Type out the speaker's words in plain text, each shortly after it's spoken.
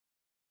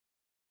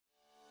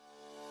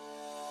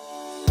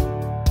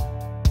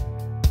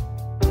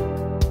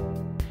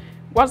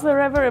Was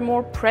there ever a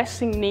more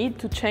pressing need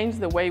to change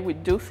the way we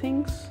do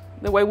things?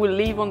 The way we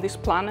live on this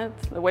planet,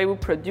 the way we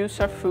produce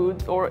our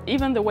food, or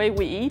even the way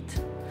we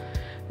eat?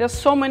 There are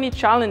so many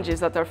challenges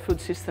that our food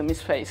system is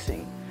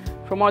facing,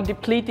 from our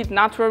depleted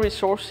natural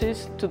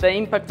resources to the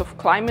impact of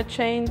climate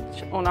change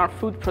on our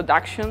food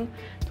production,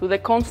 to the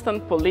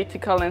constant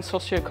political and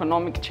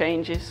socioeconomic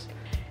changes.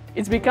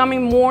 It's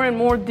becoming more and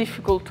more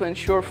difficult to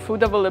ensure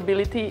food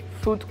availability,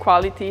 food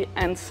quality,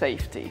 and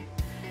safety.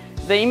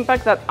 The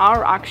impact that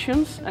our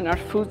actions and our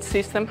food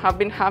system have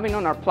been having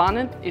on our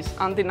planet is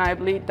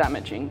undeniably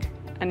damaging,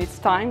 and it's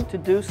time to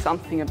do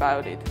something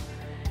about it.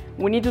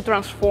 We need to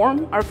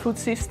transform our food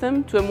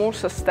system to a more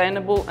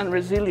sustainable and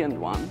resilient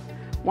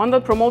one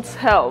that promotes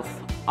health,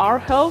 our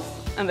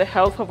health, and the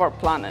health of our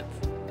planet.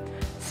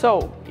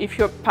 So, if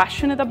you're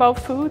passionate about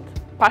food,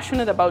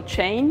 passionate about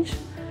change,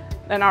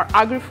 then our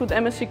Agrifood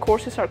MSc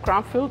courses at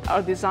Cranfield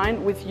are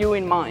designed with you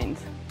in mind.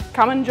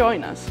 Come and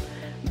join us.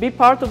 Be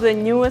part of the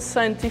newest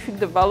scientific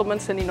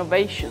developments and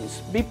innovations.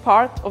 Be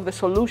part of the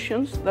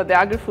solutions that the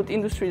agri-food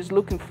industry is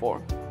looking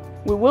for.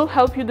 We will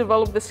help you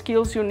develop the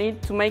skills you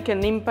need to make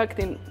an impact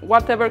in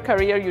whatever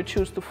career you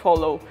choose to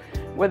follow,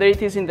 whether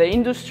it is in the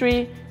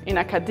industry, in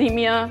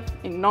academia,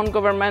 in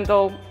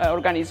non-governmental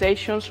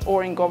organizations,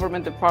 or in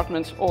government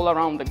departments all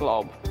around the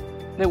globe.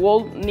 The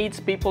world needs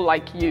people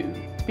like you,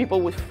 people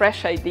with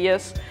fresh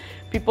ideas,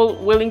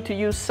 people willing to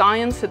use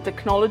science and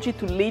technology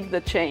to lead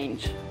the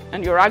change.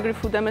 And your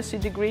Agrifood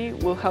MSc degree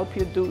will help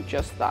you do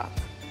just that.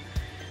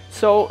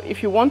 So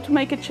if you want to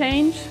make a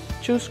change,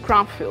 choose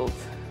Cranfield.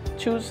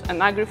 Choose an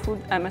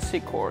Agrifood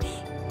MSc course.